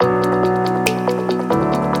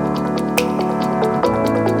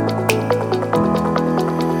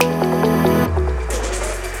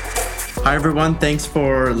everyone. Thanks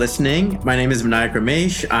for listening. My name is Vinayak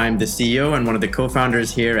Ramesh. I'm the CEO and one of the co-founders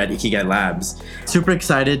here at Ikigai Labs. Super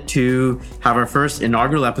excited to have our first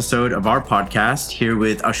inaugural episode of our podcast here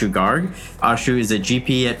with Ashu Garg. Ashu is a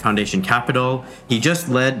GP at Foundation Capital. He just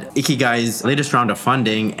led Ikigai's latest round of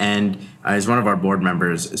funding and is one of our board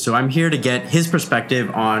members. So I'm here to get his perspective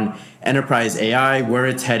on enterprise AI, where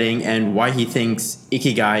it's heading, and why he thinks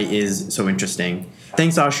Ikigai is so interesting.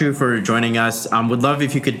 Thanks, Ashu, for joining us. Would love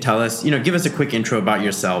if you could tell us, give us a quick intro about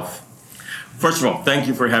yourself. First of all, thank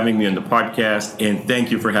you for having me on the podcast, and thank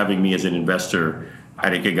you for having me as an investor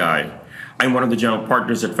at Ikigai. I'm one of the general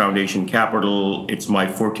partners at Foundation Capital. It's my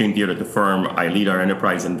 14th year at the firm. I lead our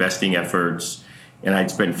enterprise investing efforts, and I'd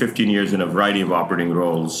spent 15 years in a variety of operating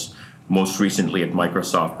roles, most recently at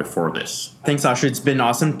Microsoft before this. Thanks, Ashu. It's been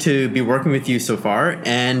awesome to be working with you so far.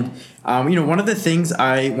 And, one of the things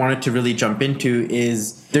I wanted to really jump into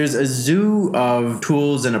is there's a zoo of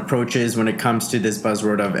tools and approaches when it comes to this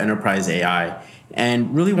buzzword of enterprise AI.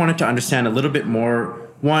 And really wanted to understand a little bit more,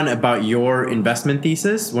 one, about your investment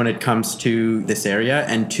thesis when it comes to this area,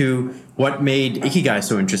 and two, what made Ikigai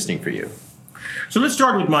so interesting for you. So let's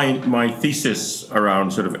start with my thesis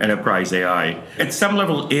around sort of enterprise AI. At some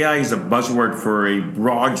level, AI is a buzzword for a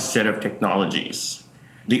broad set of technologies.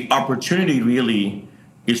 The opportunity really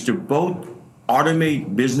is to both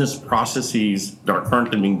automate business processes that are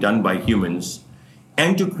currently being done by humans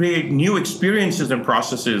and to create new experiences and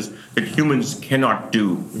processes that humans cannot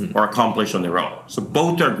do or accomplish on their own. So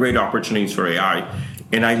both are great opportunities for AI.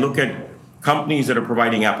 And I look at companies that are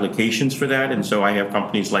providing applications for that. And so I have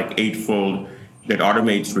companies like Eightfold that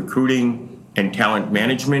automates recruiting and talent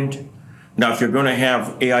management. Now, if you're going to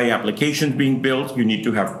have AI applications being built, you need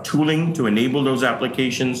to have tooling to enable those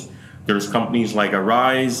applications. There's companies like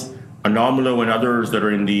Arise, Anomalo, and others that are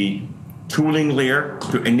in the tooling layer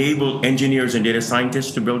to enable engineers and data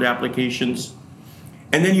scientists to build applications.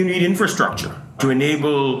 And then you need infrastructure to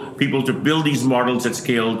enable people to build these models at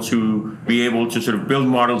scale, to be able to sort of build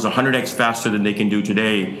models 100x faster than they can do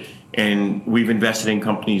today. And we've invested in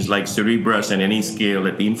companies like Cerebras and Anyscale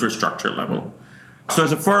at the infrastructure level. So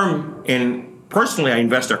as a firm, and personally, I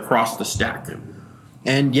invest across the stack.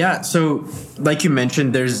 And yeah, so like you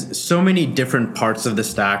mentioned, there's so many different parts of the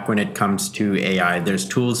stack when it comes to AI. There's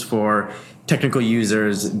tools for technical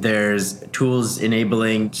users. There's tools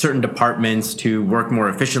enabling certain departments to work more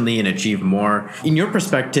efficiently and achieve more. In your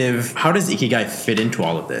perspective, how does Ikigai fit into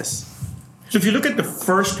all of this? So if you look at the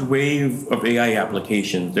first wave of AI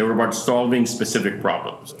applications, they were about solving specific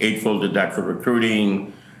problems. Eightfold did that for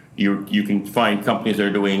recruiting. You can find companies that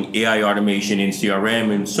are doing AI automation in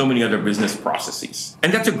CRM and so many other business processes.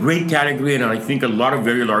 And that's a great category, and I think a lot of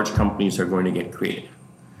very large companies are going to get creative.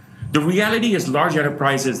 The reality is large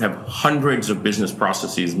enterprises have hundreds of business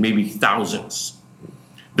processes, maybe thousands,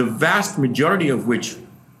 the vast majority of which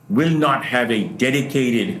will not have a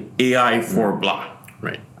dedicated AI for blah.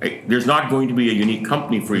 Right. There's not going to be a unique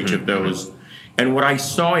company for each of those. And what I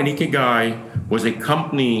saw in Ikigai was a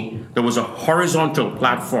company that was a horizontal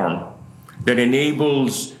platform that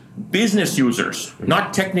enables business users,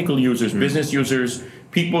 not technical users, business users,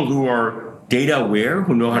 people who are data aware,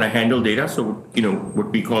 who know how to handle data, so what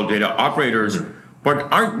we call data operators,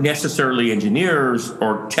 but aren't necessarily engineers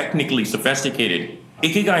or technically sophisticated.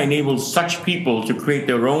 Ikigai enables such people to create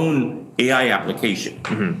their own AI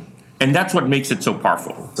application. And that's what makes it so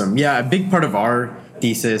powerful. Yeah, a big part of our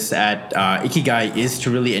thesis at Ikigai is to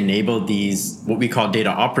really enable these, what we call data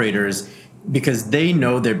operators, because they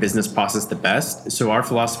know their business process the best. So our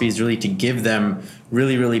philosophy is really to give them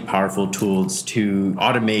really, really powerful tools to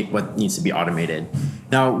automate what needs to be automated.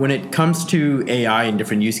 Now, when it comes to AI in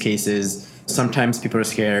different use cases, sometimes people are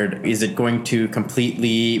scared, is it going to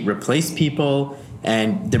completely replace people?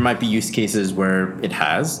 And there might be use cases where it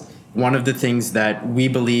has. One of the things that we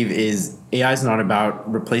believe is AI is not about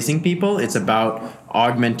replacing people. It's about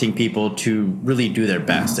augmenting people to really do their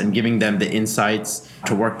best and giving them the insights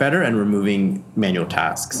to work better and removing manual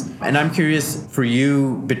tasks. And I'm curious for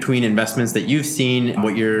you, between investments that you've seen,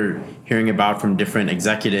 what you're hearing about from different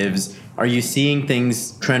executives, are you seeing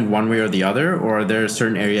things trend one way or the other, or are there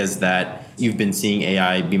certain areas that you've been seeing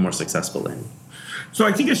AI be more successful in? So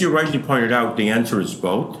I think, as you rightly pointed out, the answer is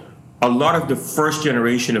both. A lot of the first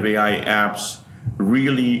generation of AI apps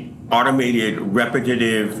really automated,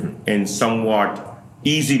 repetitive, and somewhat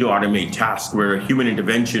easy to automate tasks where human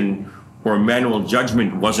intervention or manual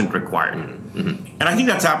judgment wasn't required. And I think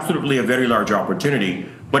that's absolutely a very large opportunity,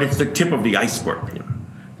 but it's the tip of the iceberg.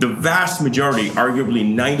 The vast majority, arguably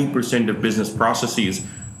 90% of business processes,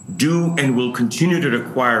 do and will continue to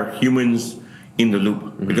require humans in the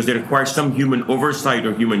loop because they require some human oversight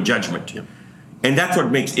or human judgment. And that's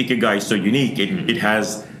what makes Ikigai so unique. It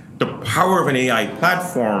has the power of an AI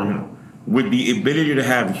platform with the ability to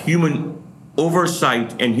have human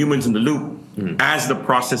oversight and humans in the loop as the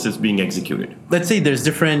process is being executed. Let's say there's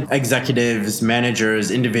different executives,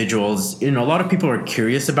 managers, individuals. A lot of people are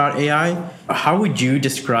curious about AI. How would you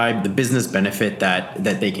describe the business benefit that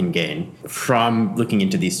they can gain from looking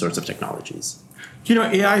into these sorts of technologies?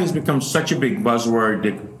 AI has become such a big buzzword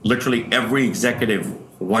that literally every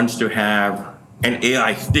executive wants to have an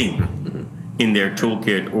AI thing in their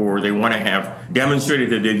toolkit, or they want to have demonstrated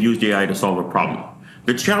that they've used AI to solve a problem.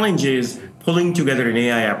 The challenge is pulling together an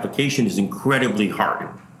AI application is incredibly hard.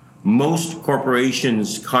 Most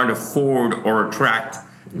corporations can't afford or attract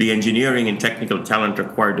the engineering and technical talent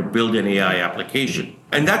required to build an AI application.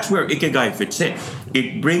 And that's where Ikigai fits in.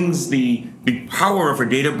 It brings the power of a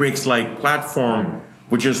Databricks-like platform,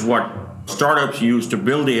 which is what startups use to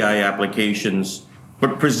build AI applications,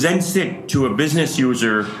 but presents it to a business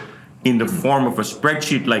user in the form of a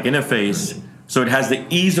spreadsheet-like interface, so it has the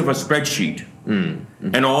ease of a spreadsheet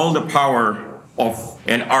and all the power of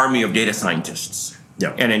an army of data scientists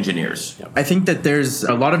and engineers. I think that there's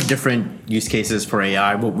a lot of different use cases for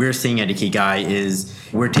AI. What we're seeing at Ikigai is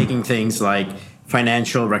we're taking things like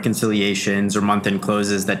financial reconciliations or month-end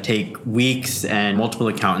closes that take weeks and multiple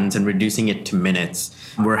accountants and reducing it to minutes.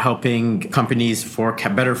 We're helping companies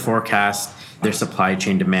better forecast their supply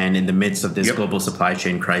chain demand in the midst of this global supply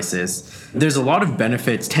chain crisis. There's a lot of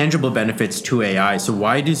benefits, tangible benefits to AI. So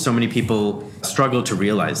why do so many people struggle to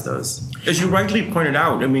realize those? As you rightly pointed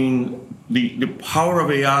out, the power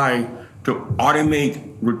of AI to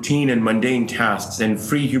automate routine and mundane tasks and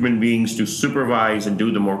free human beings to supervise and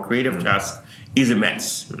do the more creative tasks is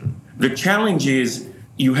immense. The challenge is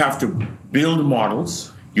you have to build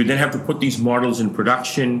models. You then have to put these models in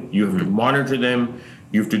production. You have to monitor them.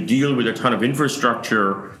 You have to deal with a ton of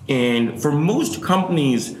infrastructure. And for most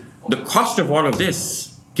companies, the cost of all of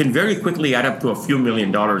this can very quickly add up to a few $1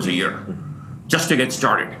 million a year just to get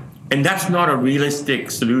started. And that's not a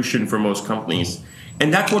realistic solution for most companies.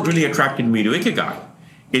 And that's what really attracted me to Ikigai.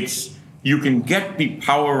 It's you can get the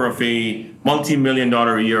power of a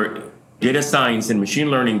multi-million-dollar a year data science and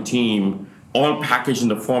machine learning team all packaged in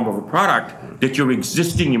the form of a product that your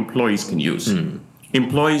existing employees can use.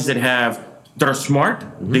 Employees that are smart,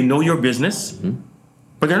 they know your business,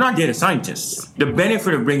 but they're not data scientists. The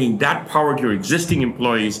benefit of bringing that power to your existing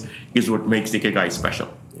employees is what makes Ikigai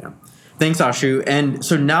special. Yeah. Thanks, Ashu. And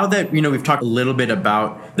so now that we've talked a little bit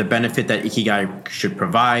about the benefit that Ikigai should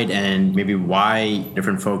provide and maybe why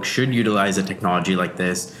different folks should utilize a technology like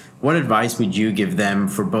this, what advice would you give them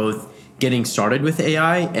for both getting started with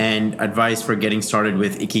AI and advice for getting started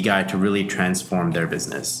with Ikigai to really transform their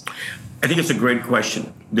business? I think it's a great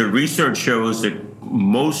question. The research shows that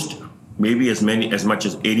most, maybe as much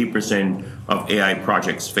as 80% of AI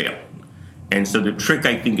projects fail. And so the trick,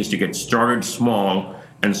 I think, is to get started small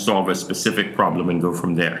and solve a specific problem and go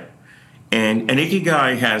from there. And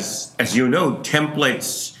Ikigai has, as you know,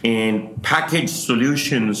 templates and packaged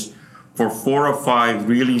solutions for 4 or 5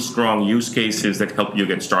 really strong use cases that help you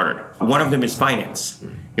get started. One of them is finance.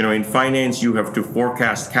 In finance, you have to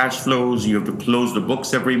forecast cash flows, you have to close the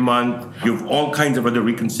books every month, you have all kinds of other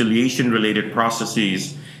reconciliation-related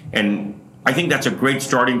processes. And I think that's a great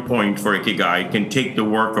starting point for Ikigai. It can take the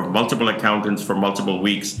work of multiple accountants for multiple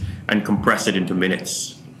weeks and compress it into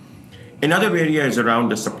minutes. Another area is around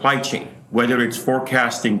the supply chain, whether it's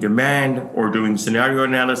forecasting demand or doing scenario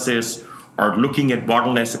analysis or looking at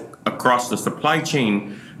bottlenecks across the supply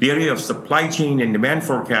chain. The area of supply chain and demand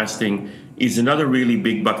forecasting is another really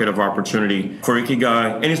big bucket of opportunity for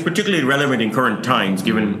Ikigai, and it's particularly relevant in current times,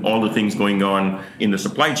 given all the things going on in the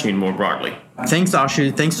supply chain more broadly. Thanks,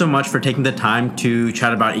 Ashu. Thanks so much for taking the time to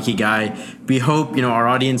chat about Ikigai. We hope our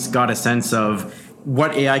audience got a sense of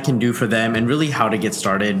what AI can do for them and really how to get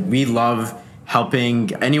started. We love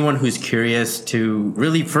helping anyone who's curious to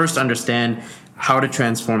really first understand how to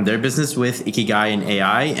transform their business with Ikigai and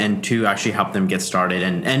AI, and to actually help them get started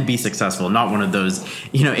and be successful, not one of those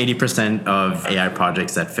 80% of AI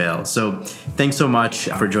projects that fail. So thanks so much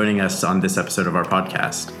for joining us on this episode of our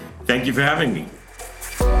podcast. Thank you for having me.